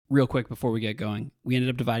real quick before we get going, we ended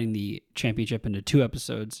up dividing the championship into 2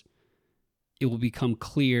 episodes. It will become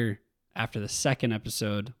clear after the second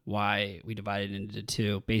episode why we divided it into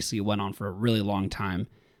 2. Basically, it went on for a really long time.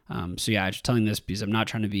 I'm just telling this because I'm not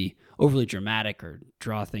trying to be overly dramatic or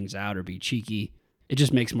draw things out or be cheeky. It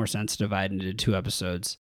just makes more sense to divide into 2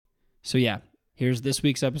 episodes. So yeah, here's this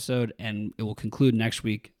week's episode, and it will conclude next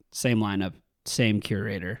week. Same lineup, same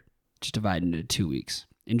curator, just divided into 2 weeks.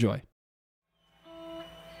 Enjoy.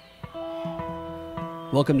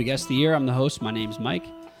 Welcome to Guest of the Year. I'm the host. My name's Mike.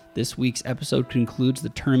 This week's episode concludes the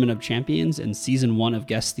Tournament of Champions and Season 1 of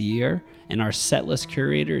Guest of the Year, and our setlist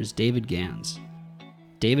curator is David Gans.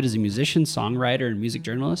 David is a musician, songwriter, and music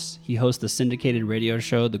journalist. He hosts the syndicated radio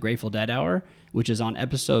show The Grateful Dead Hour, which is on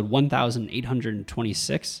episode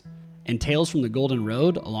 1826, and Tales from the Golden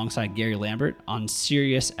Road alongside Gary Lambert on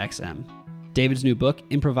Sirius XM. David's new book,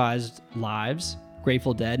 Improvised Lives,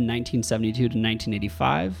 Grateful Dead 1972 to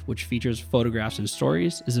 1985, which features photographs and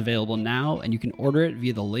stories, is available now, and you can order it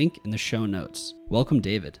via the link in the show notes. Welcome,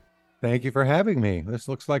 David. Thank you for having me. This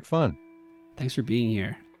looks like fun. Thanks for being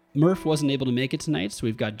here. Murph wasn't able to make it tonight, so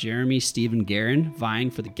we've got Jeremy, Steve, and Garen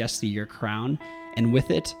vying for the Guest of the Year crown, and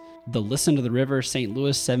with it, the Listen to the River St.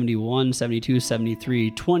 Louis 71, 72,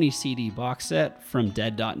 73 20 CD box set from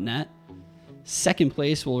Dead.net. Second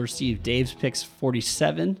place will receive Dave's Picks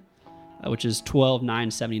 47, which is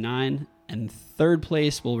 $12,979, and third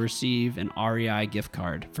place will receive an REI gift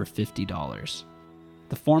card for $50.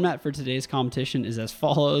 The format for today's competition is as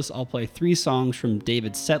follows. I'll play 3 songs from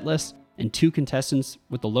David's set list, and 2 contestants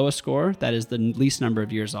with the lowest score, that is the least number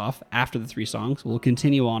of years off, after the 3 songs, will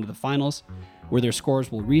continue on to the finals, where their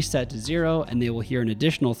scores will reset to 0, and they will hear an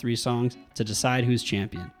additional 3 songs to decide who's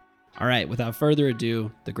champion. All right, without further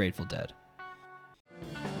ado, The Grateful Dead.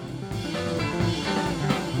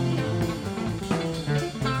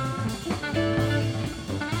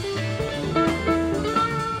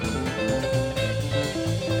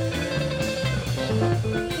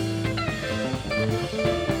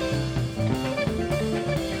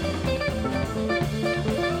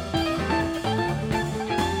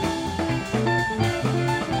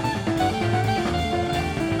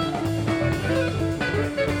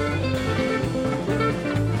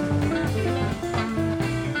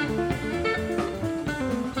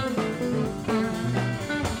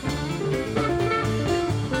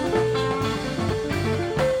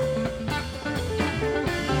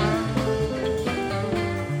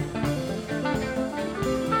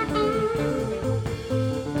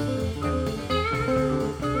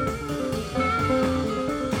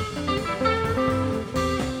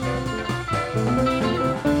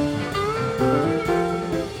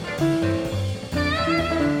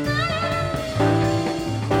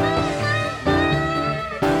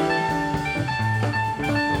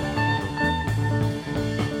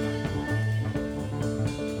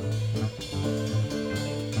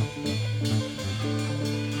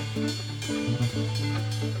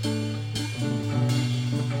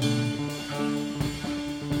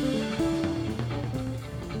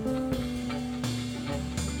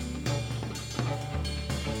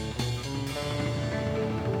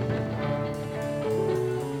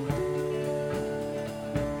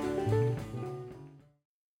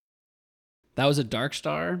 That was a Dark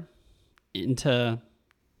Star into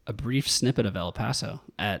a brief snippet of El Paso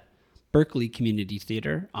at Berkeley Community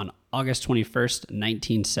Theater on August 21st,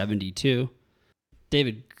 1972.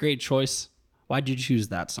 David, great choice. Why did you choose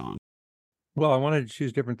that song? Well, I wanted to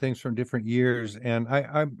choose different things from different years, and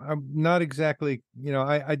I'm not exactly,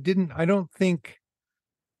 I don't think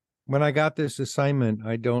when I got this assignment,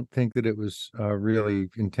 I don't think that it was really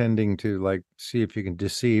intending to see if you can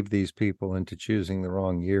deceive these people into choosing the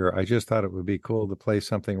wrong year. I just thought it would be cool to play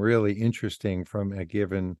something really interesting from a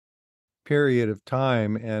given period of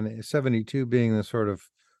time, and 72 being the sort of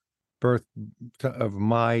birth of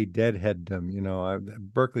my deadheaddom.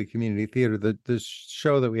 Berkeley Community Theater, the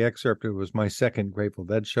show that we excerpted was my second Grateful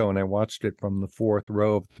Dead show, and I watched it from the 4th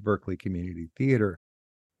row of the Berkeley Community Theater.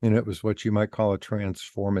 And it was what you might call a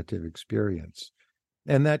transformative experience.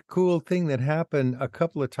 And that cool thing that happened a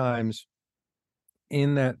couple of times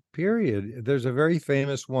in that period, there's a very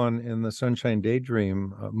famous one in the Sunshine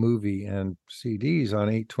Daydream movie and CDs on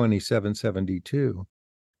 8/27/72.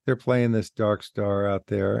 They're playing this Dark Star out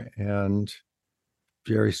there, and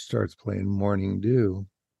Jerry starts playing Morning Dew.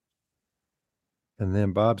 And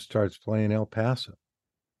then Bob starts playing El Paso.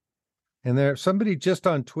 And somebody just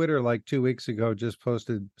on Twitter 2 weeks ago just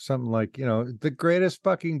posted something like, the greatest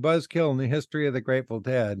fucking buzzkill in the history of the Grateful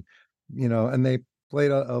Dead, and they played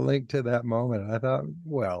a link to that moment. I thought,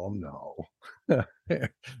 well, no.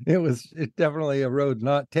 It's definitely a road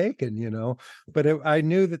not taken, but I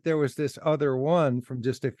knew that there was this other one from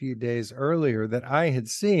just a few days earlier that I had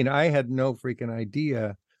seen. I had no freaking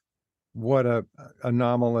idea what a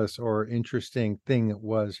anomalous or interesting thing it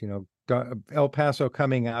was, El Paso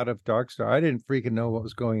coming out of Darkstar. I didn't freaking know what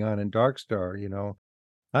was going on in Darkstar.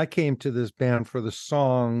 I came to this band for the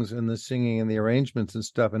songs and the singing and the arrangements and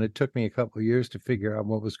stuff, and it took me a couple of years to figure out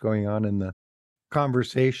what was going on in the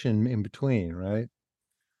conversation in between, right?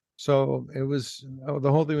 So it was,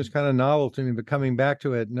 the whole thing was kind of novel to me, but coming back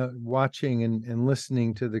to it, watching and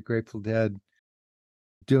listening to the Grateful Dead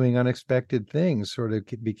doing unexpected things sort of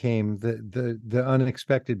became the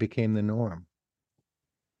unexpected became the norm.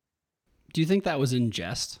 Do you think that was in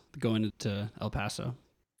jest going to El Paso?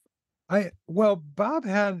 Bob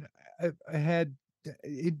had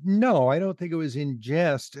no, I don't think it was in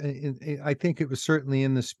jest. I think it was certainly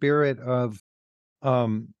in the spirit of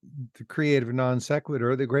the creative non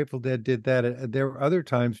sequitur. The Grateful Dead did that. There were other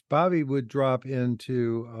times Bobby would drop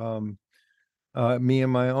into me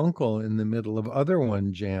and my uncle in the middle of other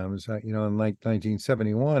one jams, in like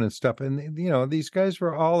 1971 and stuff. And these guys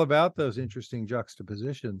were all about those interesting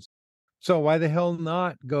juxtapositions. So why the hell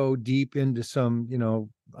not go deep into some,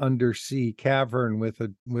 undersea cavern with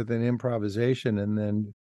an improvisation and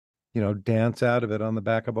then, dance out of it on the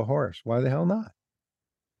back of a horse? Why the hell not?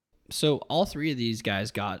 So all three of these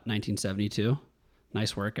guys got 1972.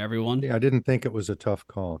 Nice work, everyone. Yeah, I didn't think it was a tough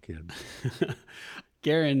call, kid.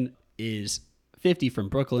 Garen is 50 from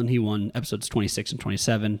Brooklyn. He won episodes 26 and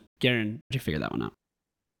 27. Garen, did you figure that one out?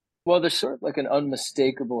 Well, there's sort of like an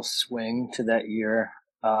unmistakable swing to that year.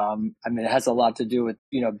 It has a lot to do with,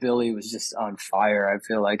 Billy was just on fire. I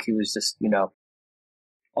feel like he was just,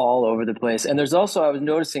 all over the place. And there's also, I was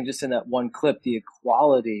noticing just in that one clip, the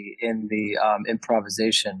equality in the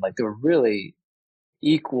improvisation. Like there were really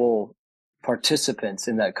equal participants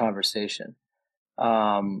in that conversation.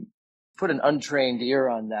 Put an untrained ear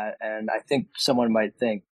on that, and I think someone might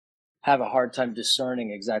have a hard time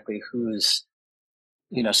discerning exactly who's,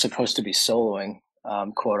 supposed to be soloing,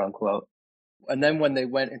 quote unquote. And then when they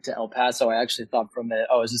went into El Paso, I actually thought for a minute,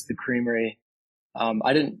 oh, is this the Creamery?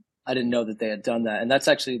 I didn't know that they had done that, and that's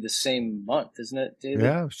actually the same month, isn't it, David?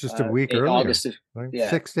 Yeah, it was just a week earlier, August,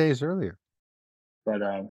 6 days earlier. But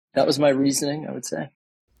that was my reasoning, I would say.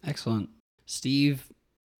 Excellent. Steve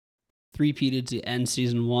three-peated to end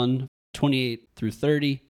season 1, 28 through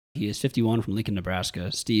 30. He is 51 from Lincoln,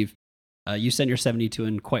 Nebraska. Steve, you sent your 72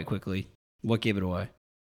 in quite quickly. What gave it away?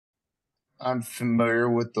 I'm familiar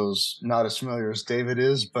with those, not as familiar as David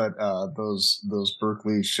is, but those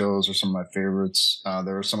Berkeley shows are some of my favorites.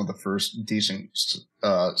 They were some of the first decent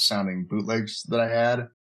sounding bootlegs that I had.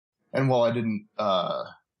 And while I didn't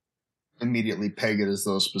immediately peg it as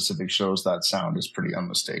those specific shows, that sound is pretty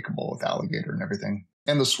unmistakable with Alligator and everything.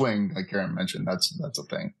 And the swing, like Karen mentioned, that's a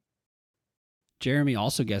thing. Jeremy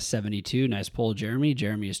also guessed 72. Nice poll, Jeremy.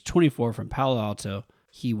 Jeremy is 24 from Palo Alto.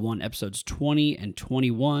 He won episodes 20 and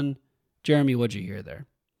 21. Jeremy, what'd you hear there?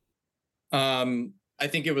 I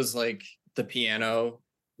think it was like the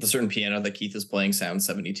certain piano that Keith is playing sounds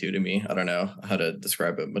 72 to me. I don't know how to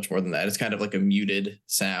describe it much more than that. It's kind of like a muted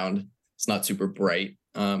sound. It's not super bright.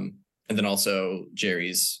 And then also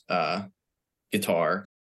Jerry's guitar,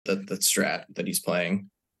 that Strat that he's playing.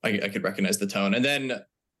 I could recognize the tone. And then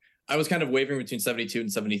I was kind of wavering between 72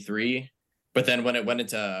 and 73. But then when it went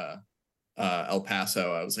into El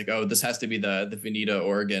Paso, I was like, oh, this has to be the Veneta,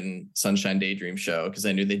 Oregon Sunshine Daydream show, because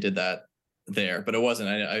I knew they did that there, but it wasn't.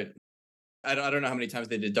 I don't know how many times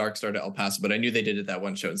they did Darkstar to El Paso, but I knew they did it that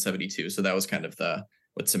one show in 72, so that was kind of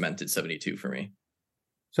what cemented 72 for me.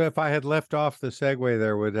 So if I had left off the segue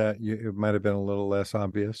there, it might have been a little less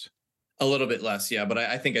obvious? A little bit less, yeah, but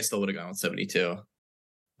I think I still would have gone with 72.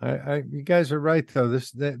 You guys are right, though.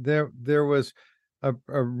 There was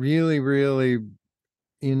a really, really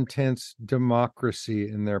intense democracy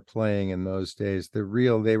in their playing in those days. They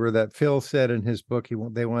were, that Phil said in his book,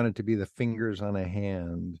 they wanted to be the fingers on a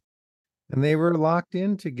hand, and they were locked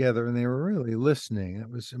in together and they were really listening. It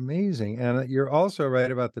was amazing. And you're also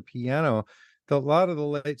right about the piano. A lot of the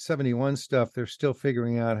late 71 stuff, they're still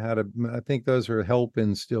figuring out how to, I think those are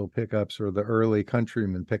Helpin steel pickups or the early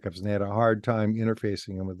Countryman pickups, and they had a hard time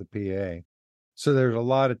interfacing them with the PA. So there's a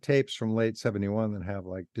lot of tapes from late 71 that have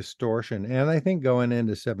like distortion, and I think going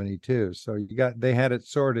into 72. So they had it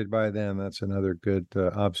sorted by then. That's another good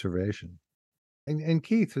observation. And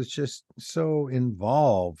Keith was just so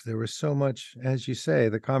involved. There was so much, as you say,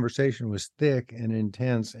 the conversation was thick and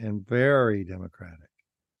intense and very democratic.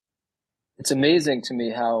 It's amazing to me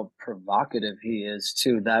how provocative he is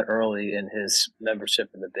too that early in his membership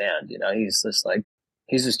in the band. You know, he's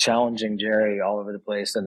just challenging Jerry all over the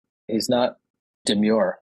place, and he's not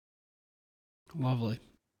demure. Lovely.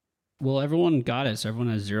 Well, everyone got it, so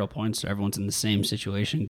everyone has 0 points, so everyone's in the same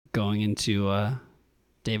situation going into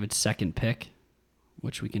David's second pick,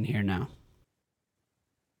 which we can hear now.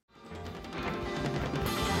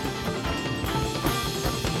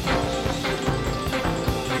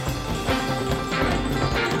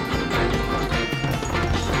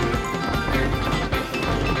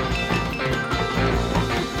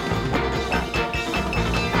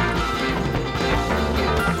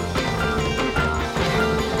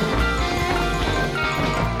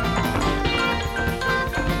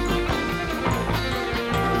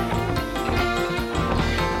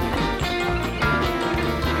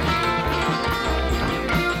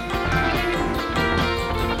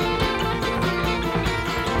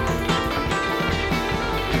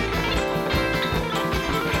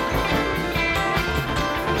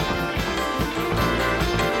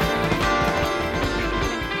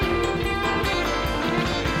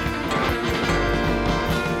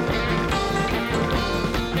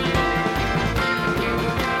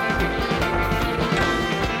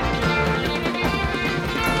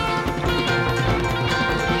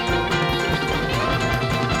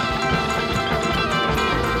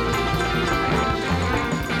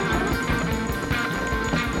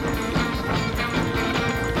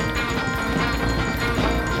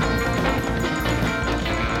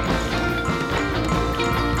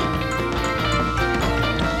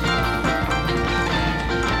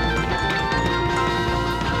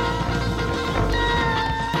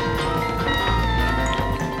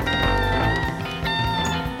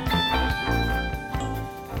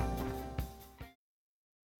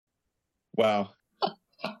 Wow.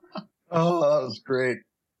 Oh, that was great.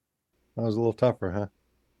 That was a little tougher, huh?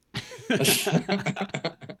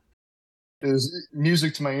 It was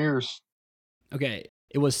music to my ears. Okay,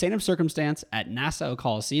 it was Saint of Circumstance at Nassau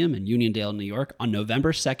Coliseum in Uniondale, New York on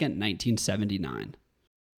November 2nd, 1979.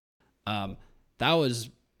 That was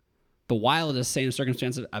the wildest Saint of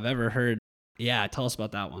Circumstance I've ever heard. Yeah, tell us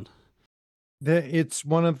about that one. It's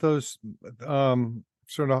one of those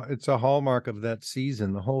it's a hallmark of that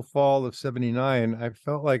season. The whole fall of 79, I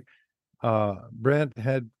felt like Brent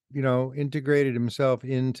had, integrated himself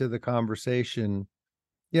into the conversation.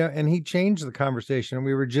 Yeah, and he changed the conversation.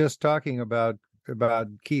 We were just talking about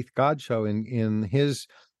Keith Godchaux in his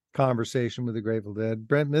conversation with the Grateful Dead.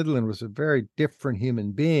 Brent Midland was a very different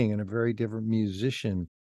human being and a very different musician,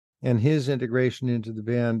 and his integration into the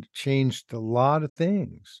band changed a lot of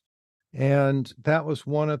things. And that was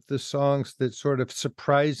one of the songs that sort of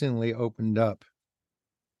surprisingly opened up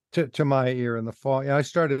to my ear in the fall. I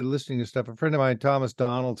started listening to stuff. A friend of mine, Thomas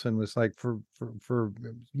Donaldson, was like for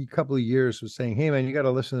a couple of years was saying, "Hey man, you got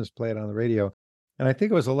to listen to this, play it on the radio." And I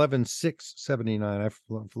think it was 11/6/79. I've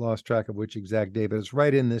lost track of which exact day, but it's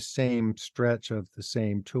right in this same stretch of the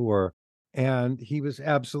same tour. And he was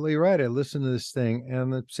absolutely right. I listened to this thing,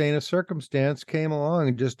 and the Saint of Circumstance came along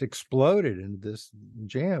and just exploded into this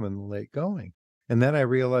jam in the late going. And then I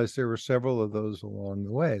realized there were several of those along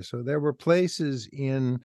the way. So there were places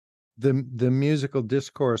in the musical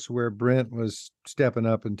discourse where Brent was stepping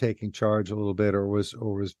up and taking charge a little bit, or was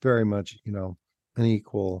very much, an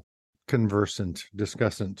equal conversant,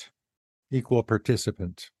 discussant, equal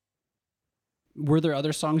participant. Were there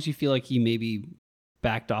other songs you feel like he maybe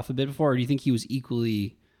backed off a bit before, or do you think he was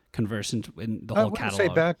equally conversant in the whole catalog? I wouldn't say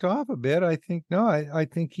backed off a bit. I think I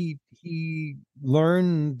think he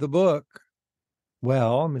learned the book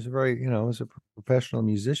well. He's was a professional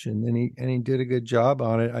musician, and he did a good job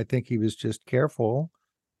on it. I think he was just careful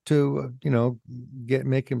to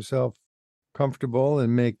make himself comfortable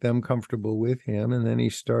and make them comfortable with him, and then he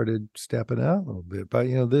started stepping out a little bit. But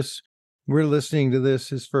we're listening to this.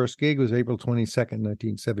 His first gig was April 22nd,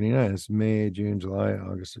 1979. It's May, June, July,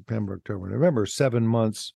 August, September, October, November. 7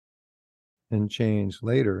 months and change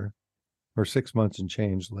later, or 6 months and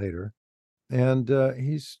change later, and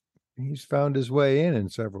he's found his way in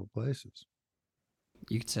several places.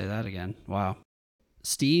 You could say that again. Wow.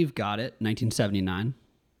 Steve got it, 1979.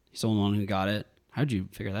 He's the only one who got it. How'd you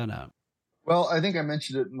figure that out? Well, I think I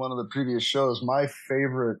mentioned it in one of the previous shows. My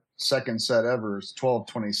favorite second set ever is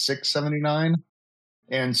 12/26/79.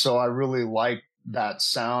 And so I really like that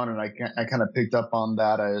sound, and I kind of picked up on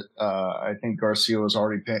that. I think Garcia was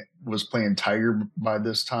already was playing Tiger by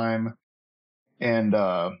this time. And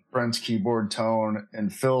Brent's keyboard tone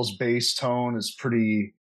and Phil's bass tone is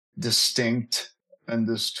pretty distinct in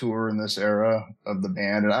this tour, in this era of the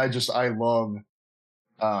band. And I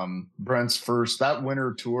Brent's first, that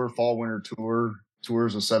winter tour, fall winter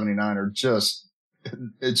tours of 79 are just,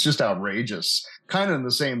 it's just outrageous. Kind of in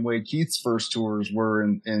the same way Keith's first tours were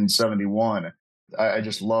in 71. I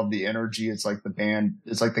just love the energy. It's like the band,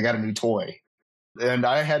 it's like they got a new toy. And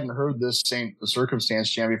I hadn't heard this Circumstance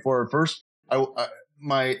jam before. At first,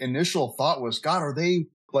 my initial thought was, God, are they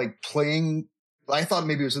like playing? I thought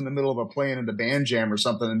maybe it was in the middle of a playing in the band jam or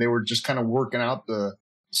something, and they were just kind of working out the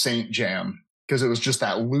Saint jam because it was just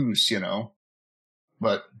that loose, you know.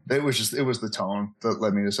 But it was the tone that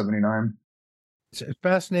led me to 79. It's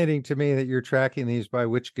fascinating to me that you're tracking these by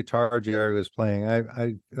which guitar Jerry was playing.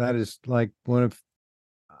 I that is like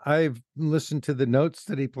I've listened to the notes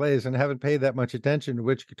that he plays and haven't paid that much attention to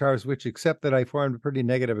which guitars which, except that I formed a pretty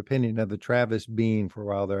negative opinion of the Travis Bean for a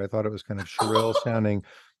while there. I thought it was kind of shrill sounding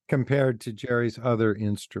compared to Jerry's other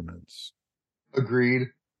instruments. Agreed.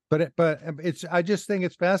 But I just think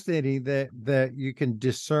it's fascinating that you can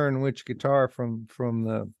discern which guitar from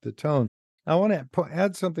the tone. I want to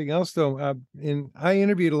add something else though. I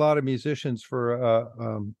interviewed a lot of musicians for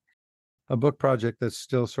a book project that's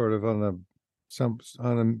still sort of on a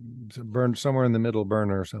burn somewhere in the middle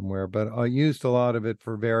burner somewhere. But I used a lot of it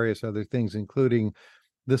for various other things, including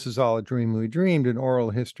This Is All a Dream We Dreamed, an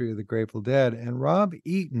oral history of the Grateful Dead. And Rob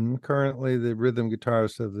Eaton, currently the rhythm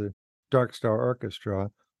guitarist of the Dark Star Orchestra,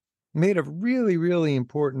 made a really, really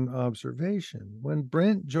important observation. When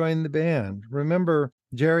Brent joined the band, remember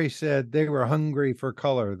Jerry said they were hungry for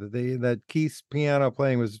color, that Keith's piano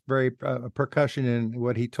playing was very percussion, and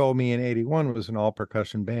what he told me in 81 was an all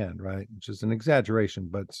percussion band, right? Which is an exaggeration,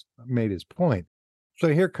 but made his point. So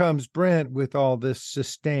here comes Brent with all this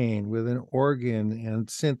sustain, with an organ and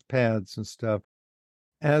synth pads and stuff.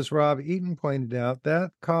 As Rob Eaton pointed out,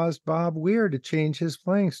 that caused Bob Weir to change his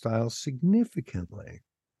playing style significantly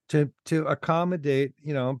to accommodate,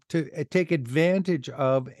 to take advantage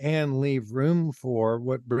of and leave room for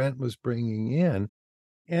what Brent was bringing in.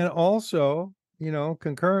 And also,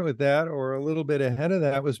 concurrent with that, or a little bit ahead of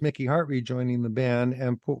that, was Mickey Hart rejoining the band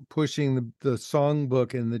and pushing the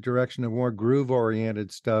songbook in the direction of more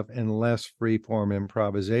groove-oriented stuff and less free-form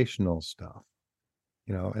improvisational stuff.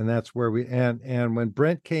 And that's where and when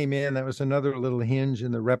Brent came in, that was another little hinge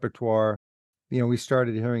in the repertoire. We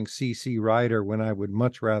started hearing C.C. Ryder when I would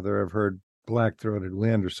much rather have heard Black-Throated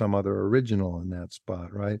Wind or some other original in that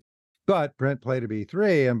spot, right? But Brent played a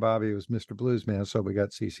B3 and Bobby was Mr. Bluesman, so we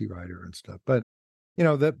got C.C. Ryder and stuff. But,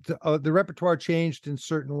 the repertoire changed in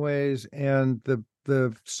certain ways, and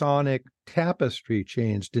the sonic tapestry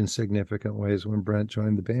changed in significant ways when Brent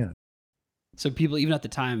joined the band. So people, even at the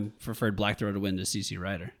time, preferred Black-Throated Wind to C.C.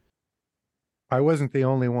 Ryder. I wasn't the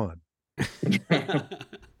only one.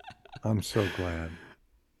 I'm so glad.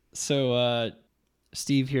 So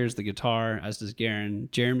Steve hears the guitar, as does Garen.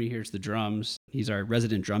 Jeremy hears the drums. He's our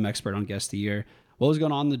resident drum expert on Guest of the Year. What was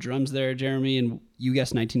going on the drums there, Jeremy? And you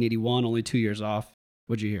guessed 1981, only 2 years off.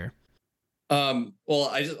 What'd you hear?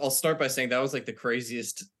 Well, I'll start by saying that was like the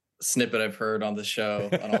craziest snippet I've heard on the show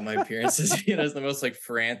on all my appearances. It's the most like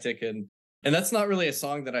frantic and that's not really a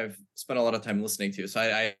song that I've spent a lot of time listening to. So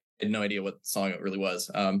I had no idea what song it really was.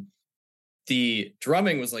 The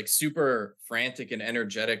drumming was like super frantic and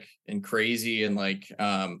energetic and crazy. And like,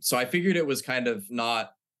 so I figured it was kind of not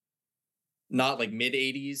like mid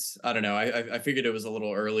 80s. I don't know. I figured it was a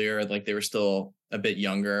little earlier. Like they were still a bit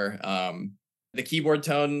younger. The keyboard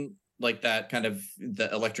tone, like that kind of the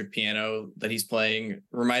electric piano that he's playing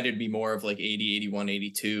reminded me more of like 80, 81,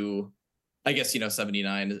 82. I guess,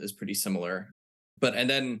 79 is pretty similar. But, and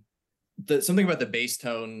then something about the bass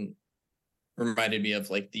tone reminded me of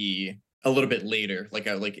like a little bit later, like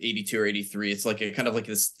 82 or 83. It's like a kind of like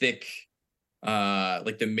this thick,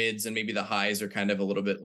 like the mids and maybe the highs are kind of a little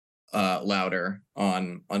bit louder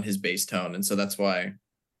on his bass tone. And so that's why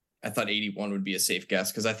I thought 81 would be a safe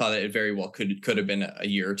guess, because I thought it very well could have been a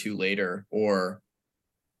year or two later, or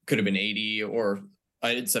could have been 80, or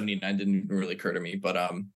I did 79, didn't even really occur to me.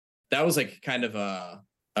 But that was like kind of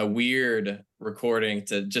a weird recording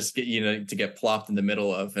to just get, to get plopped in the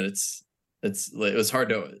middle of, and it was hard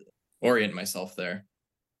to orient myself there.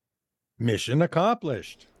 Mission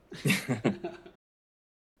accomplished.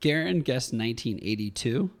 Garen guessed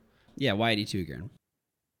 1982. Yeah, why 82, Garen?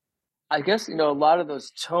 I guess, a lot of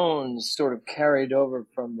those tones sort of carried over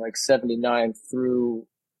from like 79 through,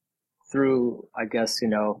 I guess,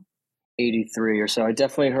 83 or so. I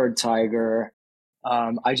definitely heard Tiger.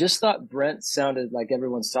 I just thought Brent sounded, like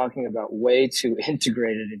everyone's talking about, way too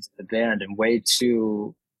integrated into the band and way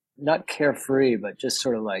too, not carefree, but just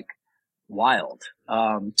sort of like wild,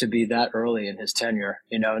 to be that early in his tenure,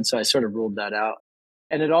 and so I sort of ruled that out.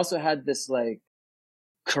 And it also had this like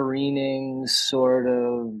careening, sort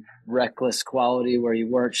of reckless quality where you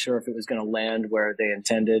weren't sure if it was going to land where they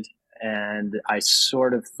intended. And I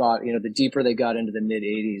sort of thought, the deeper they got into the mid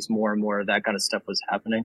 80s, more and more of that kind of stuff was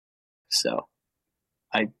happening. So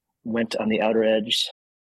I went on the outer edge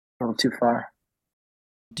a little too far.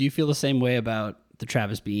 Do you feel the same way about the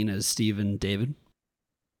Travis Bean as Steve and David?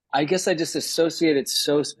 I guess I just associate it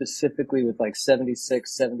so specifically with like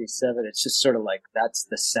 76, 77. It's just sort of like that's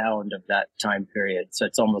the sound of that time period. So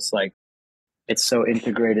it's almost like it's so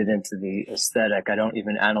integrated into the aesthetic. I don't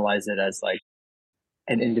even analyze it as like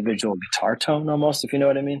an individual guitar tone almost, if you know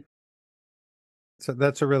what I mean. So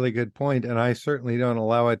that's a really good point, and I certainly don't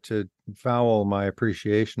allow it to foul my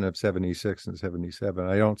appreciation of 76 and 77.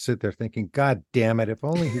 I don't sit there thinking, God damn it, if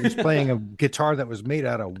only he was playing a guitar that was made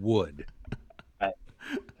out of wood.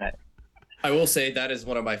 Right. I will say that is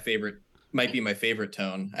one of my favorite, might be my favorite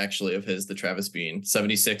tone actually of his, the Travis Bean.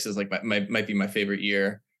 76 is like might be my favorite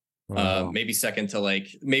year. Wow. Maybe second to like,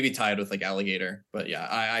 maybe tied with like Alligator, but yeah,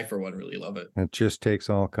 I for one really love it. It just takes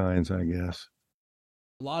all kinds, I guess.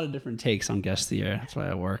 A lot of different takes on Guest of the Year. That's why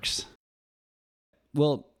it works.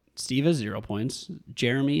 Well, Steve has 0 points.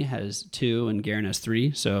 Jeremy has 2 and Garen has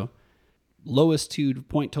 3. So lowest 2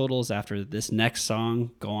 point totals after this next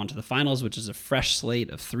song go on to the finals, which is a fresh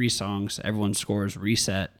slate of 3 songs. Everyone scores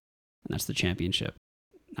reset, and that's the championship.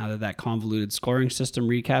 Now that that convoluted scoring system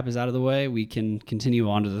recap is out of the way, we can continue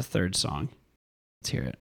on to the third song. Let's hear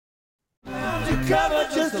it. To cover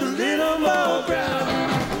just a little more ground.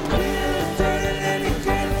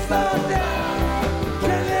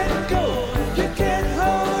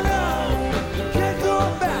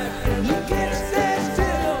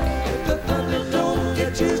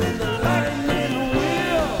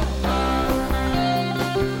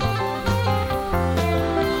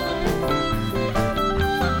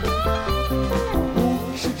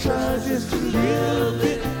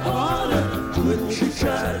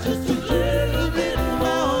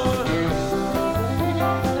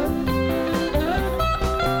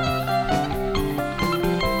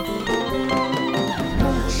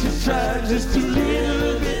 Just a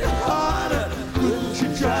little bit harder. Couldn't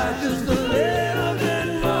you try just a little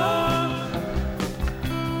bit more?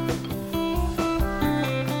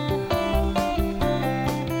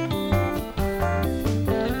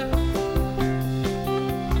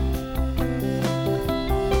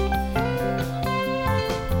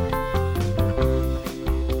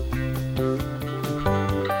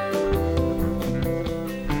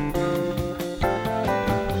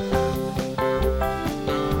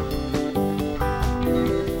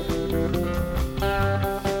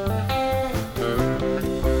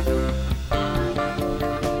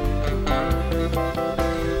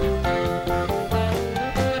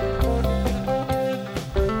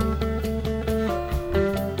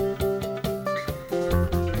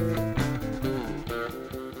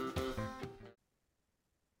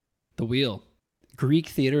 The Wheel. Greek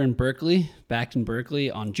Theater in Berkeley, backed in Berkeley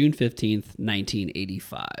on June 15th,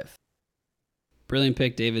 1985. Brilliant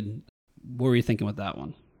pick, David. What were you thinking with that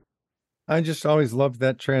one? I just always loved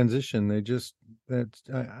that transition. I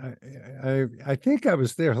think I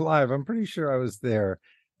was there live. I'm pretty sure I was there.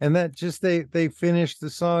 And that just, they finished the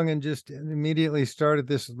song and just immediately started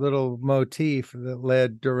this little motif that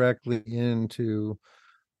led directly into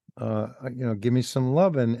Give Me Some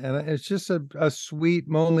Lovin'. And it's just a sweet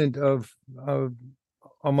moment of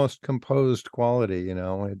almost composed quality.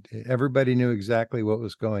 Everybody knew exactly what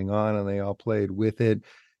was going on and they all played with it.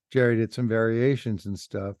 Jerry did some variations and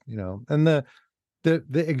stuff, and the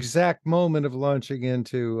exact moment of launching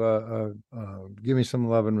into Give Me Some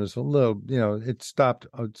Lovin' was a little, it stopped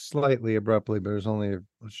slightly abruptly, but it was only a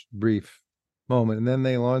brief moment. And then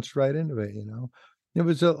they launched right into it, It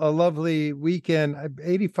was a lovely weekend.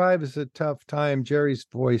 85 is a tough time. Jerry's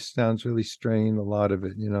voice sounds really strained, a lot of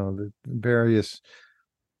it, the various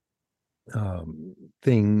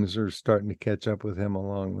things are starting to catch up with him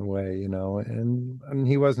along the way, and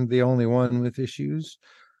he wasn't the only one with issues.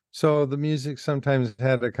 So the music sometimes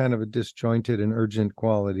had a kind of a disjointed and urgent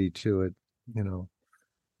quality to it,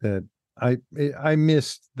 that I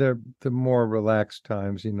missed the more relaxed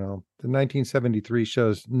times, The 1973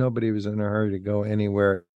 shows, nobody was in a hurry to go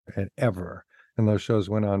anywhere ever. And those shows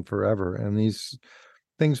went on forever. And these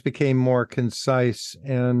things became more concise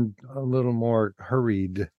and a little more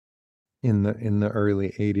hurried in the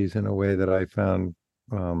early 80s in a way that I found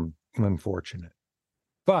unfortunate.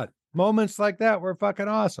 But moments like that were fucking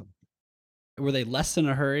awesome. Were they less in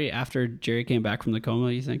a hurry after Jerry came back from the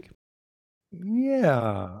coma, you think?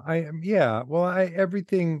 Well,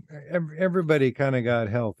 everybody kind of got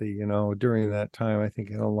healthy, during that time, I think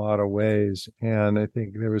in a lot of ways. And I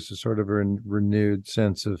think there was a sort of a renewed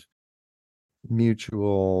sense of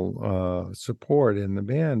mutual support in the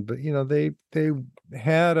band. But, they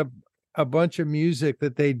had a bunch of music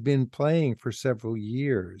that they'd been playing for several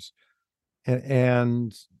years.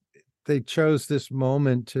 And they chose this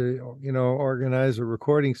moment to, organize a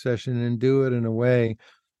recording session and do it in a way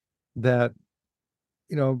that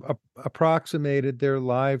approximated their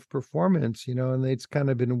live performance, and they'd kind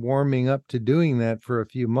of been warming up to doing that for a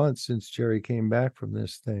few months since Jerry came back from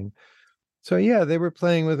this thing. So yeah, they were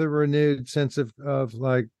playing with a renewed sense of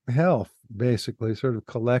like health, basically, sort of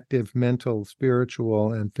collective mental,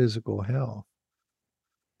 spiritual, and physical health.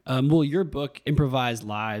 Well, your book, Improvised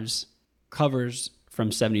Lives, covers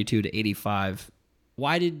from 72 to 85.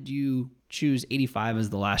 Why did you choose 85 as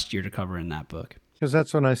the last year to cover in that book? Because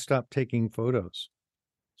that's when I stopped taking photos.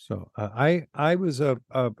 So I always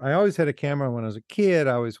had a camera when I was a kid.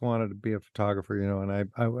 I always wanted to be a photographer, and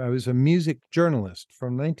I was a music journalist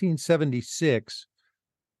from 1976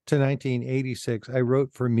 to 1986. I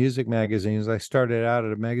wrote for music magazines. I started out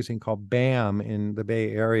at a magazine called BAM in the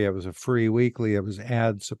Bay Area. It was a free weekly. It was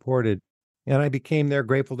ad supported. And I became their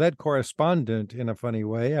Grateful Dead correspondent in a funny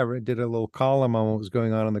way. I did a little column on what was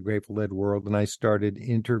going on in the Grateful Dead world, and I started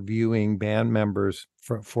interviewing band members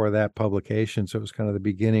for that publication. So it was kind of the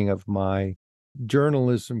beginning of my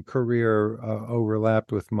journalism career,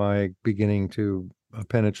 overlapped with my beginning to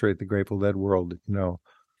penetrate the Grateful Dead world,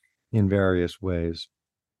 in various ways.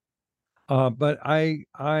 But I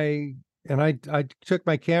took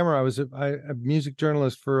my camera. I was a music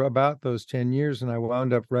journalist for about those 10 years, and I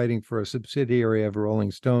wound up writing for a subsidiary of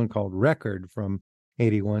Rolling Stone called Record from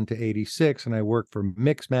 81 to 86. And I worked for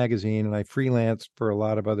Mix Magazine, and I freelanced for a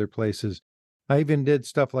lot of other places. I even did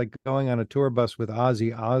stuff like going on a tour bus with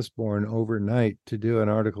Ozzy Osbourne overnight to do an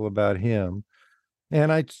article about him. And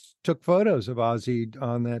I took photos of Ozzy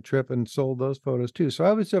on that trip and sold those photos too. So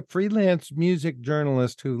I was a freelance music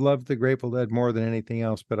journalist who loved the Grateful Dead more than anything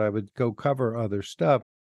else, but I would go cover other stuff.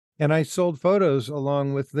 And I sold photos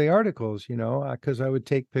along with the articles, because I would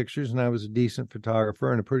take pictures, and I was a decent photographer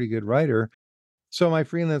and a pretty good writer. So my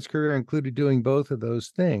freelance career included doing both of those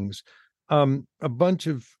things. A bunch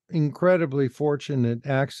of incredibly fortunate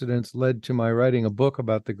accidents led to my writing a book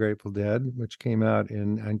about the Grateful Dead, which came out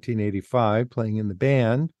in 1985, playing in the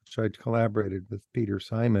band, which I collaborated with Peter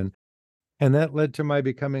Simon. And that led to my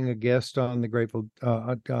becoming a guest on the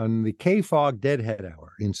on the KFOG Deadhead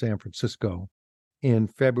Hour in San Francisco in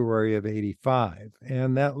February of 85.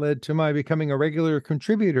 And that led to my becoming a regular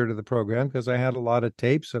contributor to the program because I had a lot of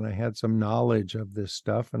tapes and I had some knowledge of this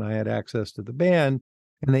stuff, and I had access to the band.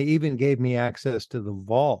 And they even gave me access to the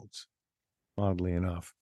vaults, oddly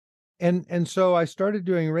enough. And so I started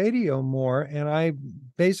doing radio more, and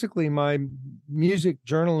my music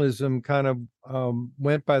journalism kind of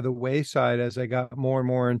went by the wayside as I got more and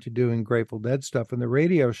more into doing Grateful Dead stuff. And the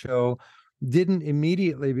radio show didn't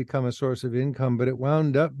immediately become a source of income, but it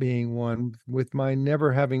wound up being one with my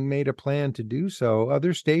never having made a plan to do so.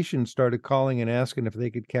 Other stations started calling and asking if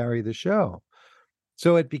they could carry the show.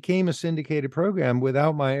 So it became a syndicated program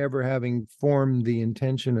without my ever having formed the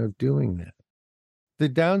intention of doing that. The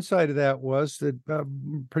downside of that was that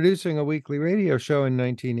producing a weekly radio show in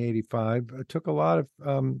 1985 took a lot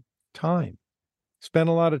of time. Spent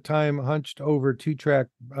a lot of time hunched over 2-track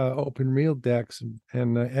open reel decks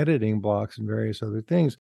and editing blocks and various other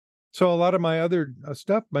things. So a lot of my other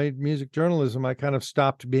stuff, my music journalism, I kind of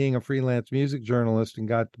stopped being a freelance music journalist and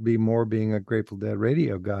got to be more being a Grateful Dead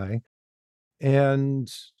radio guy. And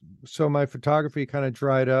so my photography kind of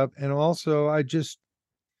dried up. And also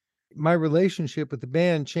my relationship with the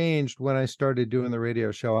band changed when I started doing the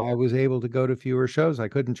radio show. I was able to go to fewer shows. I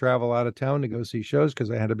couldn't travel out of town to go see shows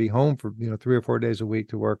because I had to be home for, 3 or 4 days a week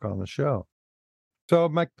to work on the show. So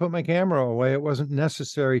I put my camera away. It wasn't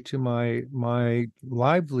necessary to my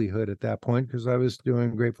livelihood at that point because I was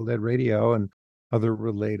doing Grateful Dead radio and other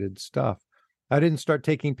related stuff. I didn't start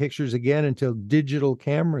taking pictures again until digital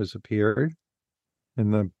cameras appeared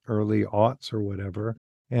in the early aughts or whatever.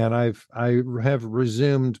 And I have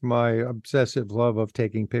resumed my obsessive love of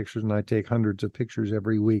taking pictures, and I take hundreds of pictures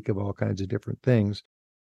every week of all kinds of different things.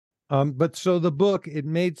 But so the book, it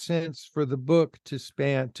made sense for the book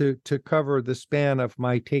to cover the span of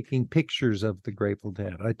my taking pictures of the Grateful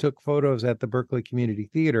Dead. I took photos at the Berkeley Community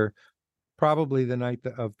Theater, probably the night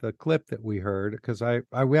of the clip that we heard, because I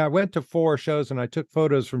went to 4 shows and I took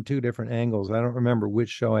photos from 2 different angles. I don't remember which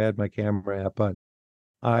show I had my camera at, but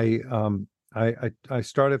I I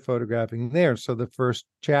started photographing there. So the first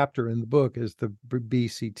chapter in the book is the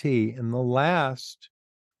BCT, and the last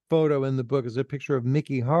photo in the book is a picture of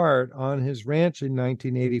Mickey Hart on his ranch in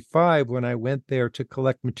 1985 when I went there to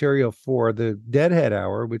collect material for the Deadhead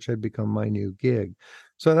Hour, which had become my new gig.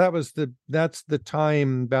 So that's the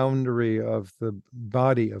time boundary of the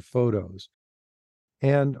body of photos.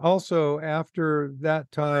 And also after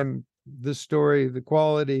that time, the story, the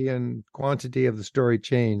quality and quantity of the story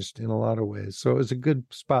changed in a lot of ways. So it was a good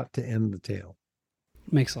spot to end the tale.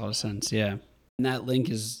 Makes a lot of sense, yeah. And that link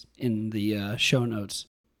is in the show notes.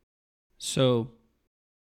 So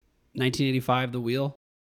 1985, The Wheel,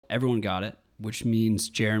 everyone got it, which means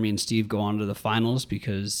Jeremy and Steve go on to the finals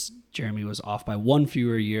because Jeremy was off by one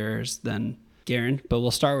fewer years than Garen. But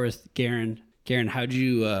we'll start with Garen. Garen, how'd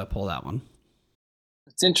you pull that one?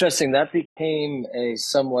 It's interesting. That became a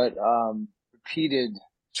somewhat repeated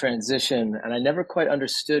transition, and I never quite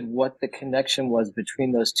understood what the connection was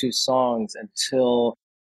between those two songs until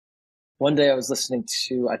one day I was listening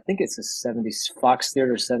to, I think it's a 70s Fox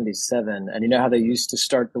Theater 77, and you know how they used to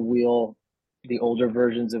start the Wheel, the older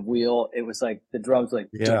versions of Wheel? It was like the drums like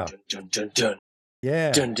Yeah. dun dun dun dun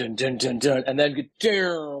Yeah. dun dun dun dun dun, and then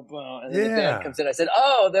and then the band comes in. I said,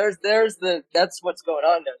 "Oh, there's that's what's going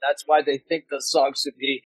on there. That's why they think those songs should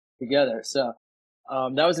be together." So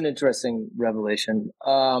that was an interesting revelation.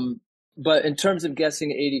 But in terms of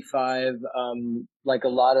guessing 85, like a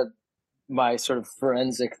lot of my sort of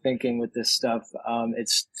forensic thinking with this stuff, it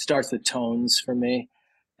starts with tones for me,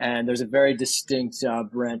 and there's a very distinct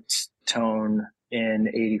Brent tone in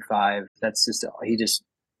 85. That's just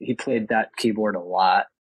he played that keyboard a lot,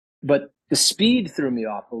 but the speed threw me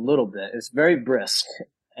off a little bit. It's very brisk,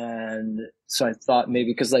 and so I thought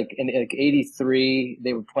maybe because like in 83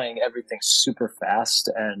 they were playing everything super fast,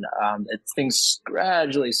 and things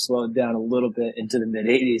gradually slowed down a little bit into the mid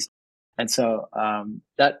 80s, and so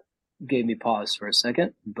that gave me pause for a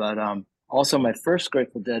second. But also my first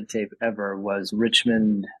Grateful Dead tape ever was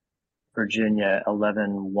Richmond, Virginia,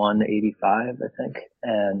 11/1/85, I think,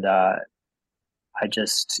 and I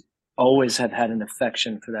just always have had an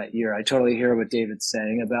affection for that year. I totally hear what David's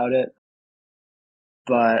saying about it,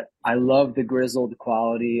 but I love the grizzled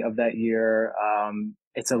quality of that year.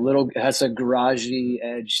 It has a garagey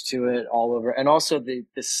edge to it all over. And also the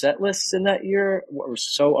set lists in that year were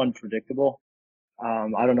so unpredictable.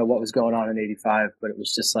 I don't know what was going on in 85, but it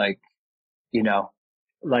was just like,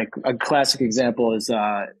 like a classic example is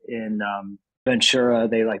in Ventura,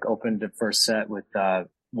 they like opened the first set with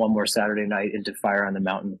One More Saturday Night into Fire on the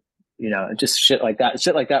Mountain, just shit like that.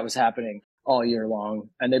 Shit like that was happening all year long.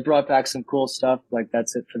 And they brought back some cool stuff, like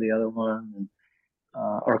That's It for the Other One, and,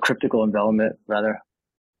 or Cryptical Envelopment, rather.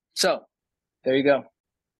 So there you go.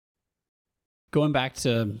 Going back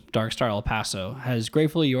to Dark Star El Paso, has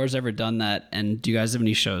Gratefully Yours ever done that? And do you guys have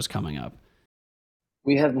any shows coming up?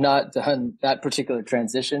 We have not done that particular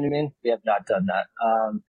transition, you mean? We have not done that.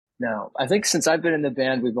 No, I think since I've been in the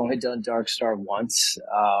band, we've only done Dark Star once.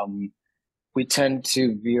 We tend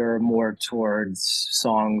to veer more towards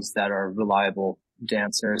songs that are reliable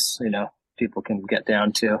dancers, people can get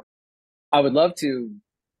down to. I would love to,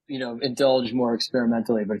 indulge more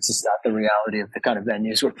experimentally, but it's just not the reality of the kind of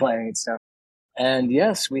venues we're playing and stuff. And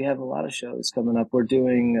yes, we have a lot of shows coming up. We're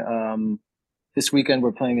doing, this weekend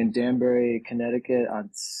we're playing in Danbury, Connecticut on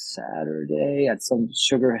Saturday at some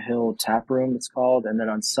Sugar Hill Tap Room, it's called. And then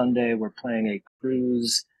on Sunday, we're playing a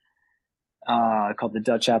cruise called the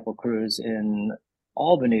Dutch Apple Cruise in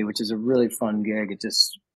Albany, which is a really fun gig. It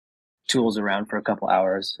just tools around for a couple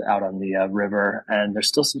hours out on the river. And there's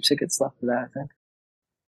still some tickets left for that, I think.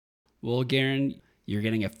 Well, Garen, you're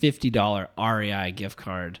getting a $50 REI gift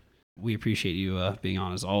card. We appreciate you being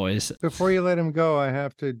on as always. Before you let him go, I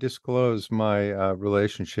have to disclose my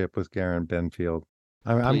relationship with Garen Benfield.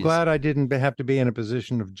 I'm glad I didn't have to be in a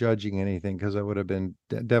position of judging anything, because I would have been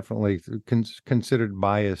definitely considered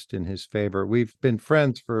biased in his favor. We've been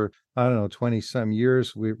friends for, 20 some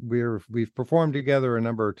years. We've performed together a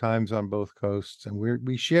number of times on both coasts, and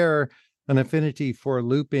we share an affinity for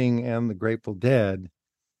looping and the Grateful Dead.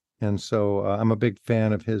 And so I'm a big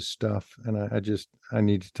fan of his stuff, and I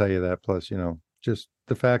need to tell you that. Plus, just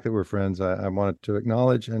the fact that we're friends, I wanted to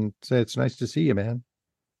acknowledge and say it's nice to see you, man.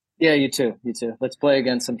 Yeah, you too. Let's play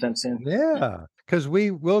again sometime soon. Yeah, because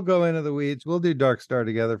we will go into the weeds. We'll do Dark Star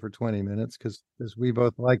together for 20 minutes because we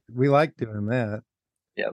both like doing that.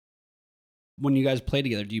 Yep. When you guys play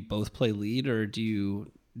together, do you both play lead or do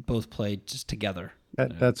you both play just together?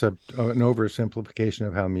 That's an oversimplification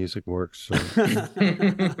of how music works. So.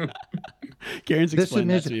 Karen's This is explained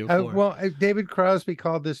that to me before. David Crosby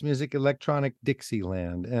called this music electronic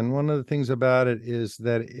Dixieland. And one of the things about it is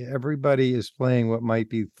that everybody is playing what might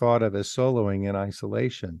be thought of as soloing in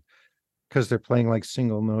isolation because they're playing like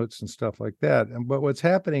single notes and stuff like that. But what's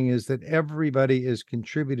happening is that everybody is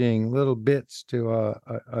contributing little bits to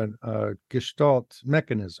a gestalt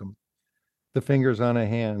mechanism, the fingers on a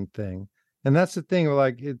hand thing. And that's the thing,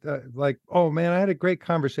 oh man, I had a great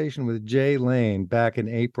conversation with Jay Lane back in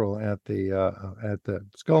April at the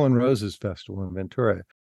Skull and Roses Festival in Ventura,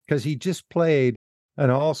 because he just played an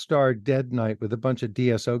all-star Dead night with a bunch of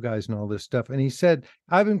DSO guys and all this stuff. And he said,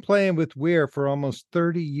 I've been playing with Weir for almost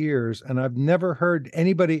 30 years, and I've never heard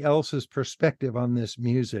anybody else's perspective on this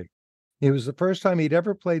music. It was the first time he'd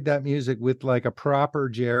ever played that music with like a proper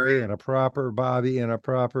Jerry and a proper Bobby and a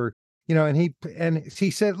proper, and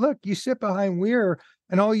he said, look, you sit behind Weir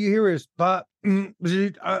and all you hear is right?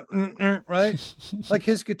 Like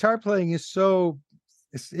his guitar playing is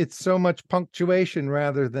it's so much punctuation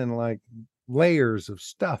rather than like layers of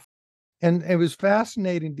stuff. And it was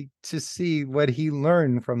fascinating to see what he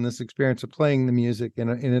learned from this experience of playing the music in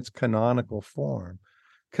its canonical form.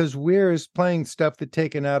 Because Weir is playing stuff that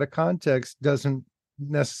taken out of context doesn't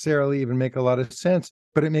necessarily even make a lot of sense.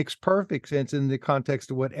 But it makes perfect sense in the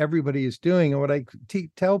context of what everybody is doing. And what I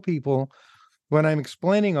tell people when I'm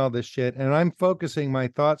explaining all this shit, and I'm focusing my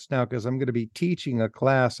thoughts now because I'm going to be teaching a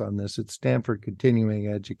class on this at Stanford Continuing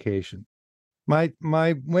Education. My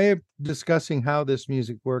way of discussing how this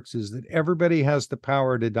music works is that everybody has the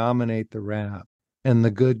power to dominate the rap and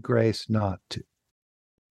the good grace not to.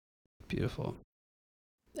 Beautiful.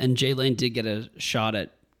 And Jay Lane did get a shot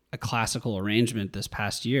at a classical arrangement this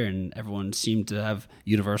past year, and everyone seemed to have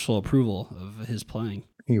universal approval of his playing.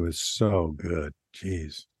 He was so good.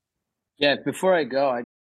 Jeez. Yeah, before I go,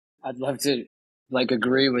 I'd love to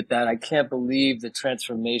agree with that. I can't believe the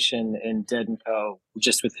transformation in Dead and Co.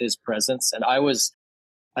 just with his presence. And I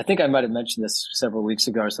think I might have mentioned this several weeks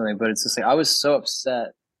ago or something, but it's just like I was so upset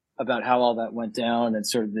about how all that went down and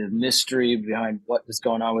sort of the mystery behind what was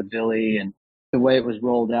going on with Billy and the way it was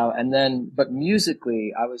rolled out. And then, but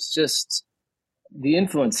musically, I was just, the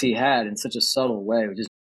influence he had in such a subtle way, it just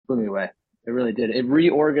blew me away. It really did. It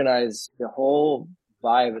reorganized the whole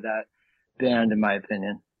vibe of that band, in my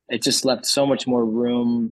opinion. It just left so much more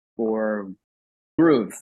room for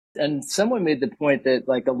groove. And someone made the point that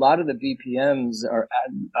like a lot of the BPMs are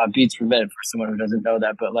beats per minute for someone who doesn't know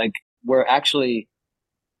that, but like we're actually,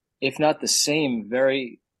 if not the same,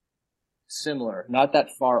 very similar, not that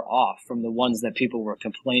far off from the ones that people were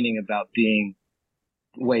complaining about being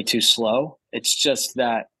way too slow. It's just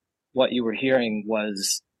that what you were hearing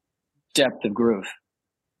was depth of groove.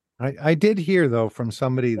 I did hear, though, from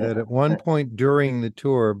somebody that at one point during the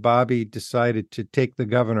tour, Bobby decided to take the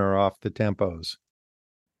governor off the tempos.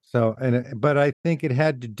 But I think it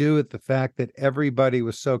had to do with the fact that everybody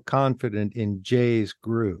was so confident in Jay's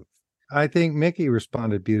groove. I think Mickey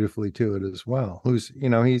responded beautifully to it as well.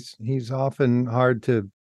 He's often hard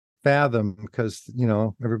to fathom because,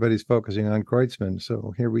 everybody's focusing on Kreutzmann.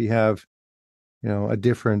 So here we have, a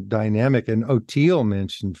different dynamic. And Oteil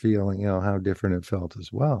mentioned feeling, how different it felt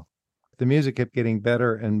as well. The music kept getting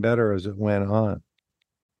better and better as it went on.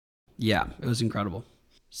 Yeah, it was incredible.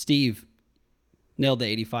 Steve, nailed the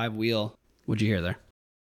 85 wheel. What'd you hear there?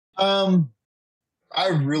 I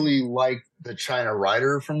really like the China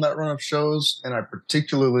Rider from that run of shows, and I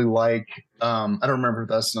particularly like, I don't remember if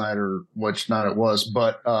that's night or which night it was,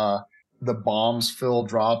 but the bombs fill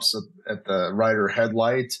drops at the Rider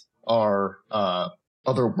headlight are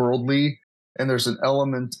otherworldly, and there's an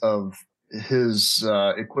element of his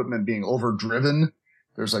equipment being overdriven.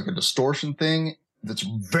 There's like a distortion thing that's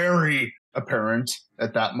very apparent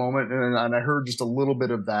at that moment, and I heard just a little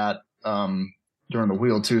bit of that during the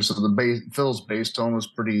wheel too. So Phil's bass tone was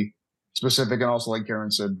pretty specific, and also like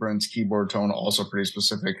Karen said, Brent's keyboard tone also pretty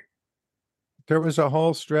specific. There was a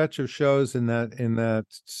whole stretch of shows in that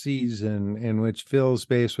season in which Phil's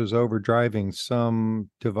bass was overdriving some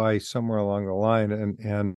device somewhere along the line,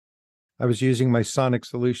 and I was using my Sonic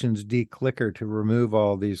Solutions declicker to remove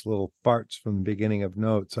all these little farts from the beginning of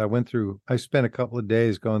notes. I spent a couple of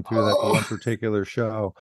days going through that one particular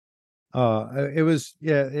show. There's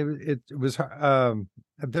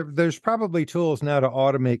probably tools now to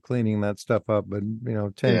automate cleaning that stuff up, but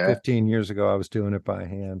 15 years ago I was doing it by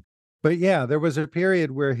hand. But yeah, there was a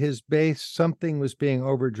period where his bass, something was being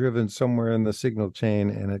overdriven somewhere in the signal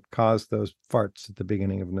chain, and it caused those farts at the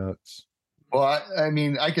beginning of notes. Well,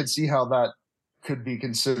 I could see how that could be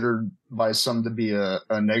considered by some to be a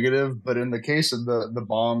negative, but in the case of the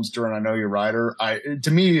bombs during I Know Your Rider,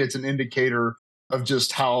 to me, it's an indicator of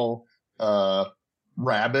just how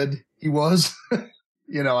rabid He was.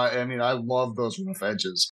 I mean, I love those rough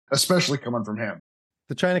edges, especially coming from him.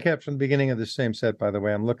 The China Cat from the beginning of the same set, by the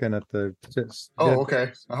way. I'm looking at the. Oh,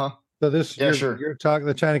 okay. Uh-huh. So this, Yeah, sure. You're talking.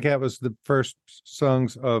 The China Cat was the first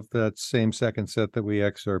songs of that same second set that we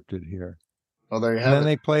excerpted here. Well, there you And have then it.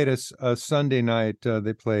 they played a Sunday night.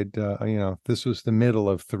 They played. This was the middle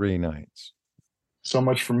of 3 nights. So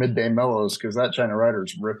much for Midday Mellows, because that China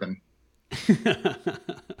Rider's ripping.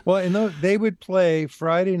 Well, and they would play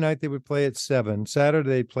Friday night. They would play at 7. Saturday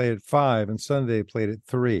they'd play at 5, and Sunday they played at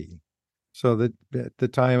 3. So the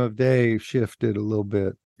time of day shifted a little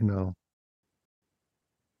bit.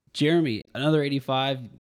 Jeremy, another 85.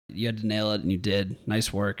 You had to nail it, and you did.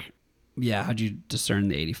 Nice work. Yeah, how'd you discern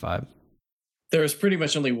the 85? There was pretty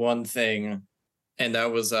much only one thing, and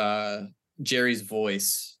that was Jerry's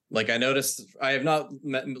voice. Like, I noticed, I have not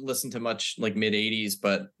listened to much like mid 80s,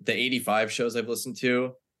 but the 85 shows I've listened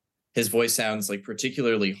to, his voice sounds like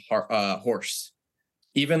particularly hoarse.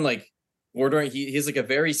 Even like bordering, he has like a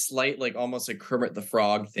very slight, like almost like Kermit the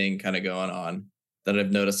Frog thing kind of going on that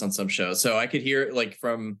I've noticed on some shows. So I could hear like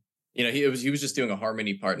from, he was just doing a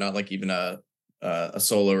harmony part, not like even a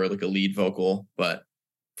solo or like a lead vocal, but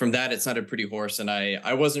from that it sounded pretty hoarse. And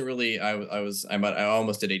I wasn't really, I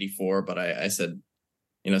almost did 84, but I said,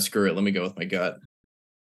 screw it, let me go with my gut.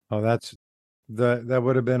 Oh, that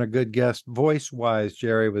would have been a good guess. Voice wise,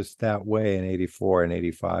 Jerry was that way in 84 and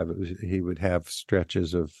 85. He would have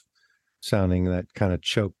stretches of sounding that kind of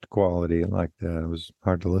choked quality like that. It was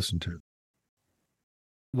hard to listen to.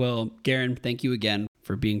 Well, Garen, thank you again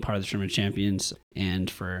for being part of the Tournament Champions and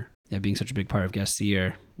for being such a big part of Guest of the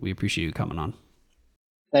Year. We appreciate you coming on.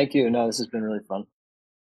 Thank you. No, this has been really fun.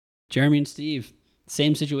 Jeremy and Steve,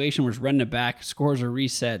 same situation. We're running it back. Scores are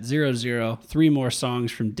reset 0-0. 3 more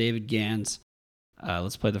songs from David Gans.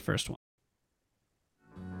 Let's play the first one.